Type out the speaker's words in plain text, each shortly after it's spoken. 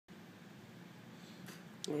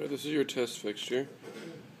Alright, this is your test fixture.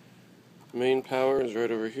 Main power is right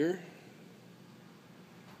over here.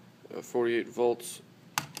 48 volts.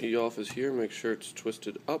 E-off is here. Make sure it's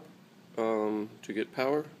twisted up to get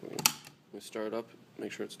power. We start up,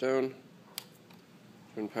 make sure it's down.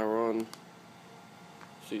 Turn power on.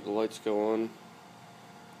 See the lights go on.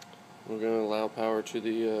 We're going to allow power to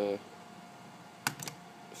the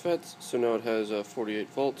FETs, so now it has 48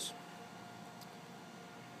 volts.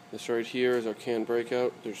 This right here is our can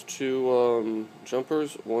breakout. There's two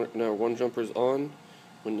jumpers. One jumper's on.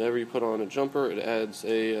 Whenever you put on a jumper, it adds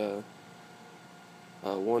a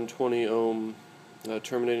 120 ohm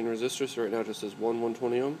terminating resistor. So right now it just says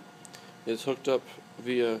 120 ohm. It's hooked up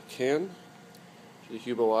via CAN to the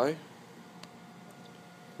Hubo I.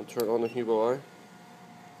 I'll turn on the Hubo I.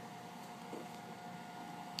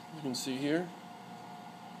 You can see here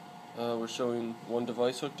we're showing one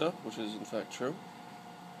device hooked up, which is in fact true.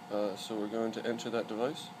 So we're going to enter that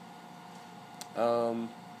device.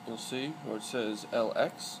 You'll see where it says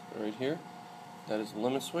LX right here. That is the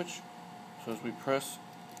limit switch. So as we press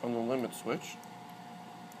on the limit switch,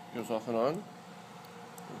 it goes off and on.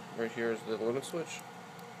 Right here is the limit switch.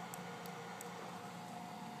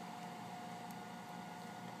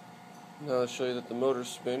 Now I'll show you that the motors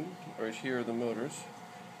spin. Right here are the motors.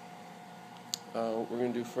 What we're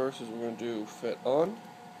going to do first is we're going to do FET on.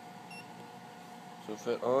 So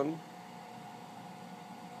FET on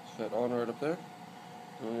right up there.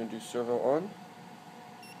 And we're going to do servo on.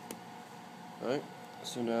 Alright,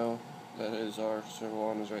 so now that is our servo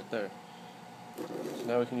on is right there. So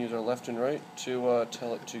now we can use our left and right to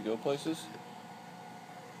tell it to go places.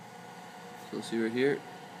 So you'll see right here,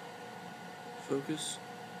 focus.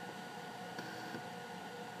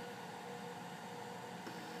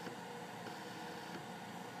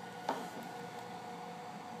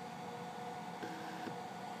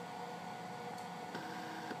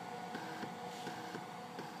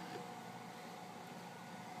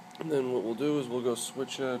 And then what we'll do is we'll go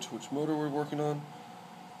switch to which motor we're working on.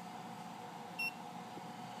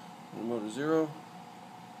 Motor 0.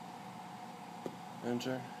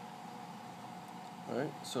 Enter.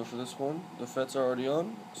 Alright, so for this one, the FETs are already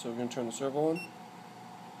on, so we're going to turn the servo on.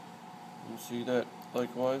 You see that,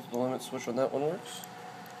 likewise, the limit switch on that one works.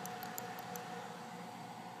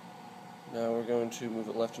 Now we're going to move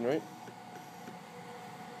it left and right.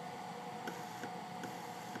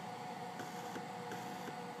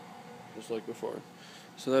 Just like before.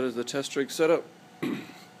 So that is the test rig setup.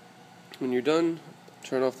 When you're done,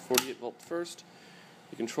 turn off the 48 volt first.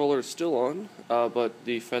 The controller is still on, but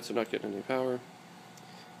the FETs are not getting any power.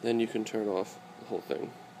 Then you can turn off the whole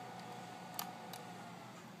thing.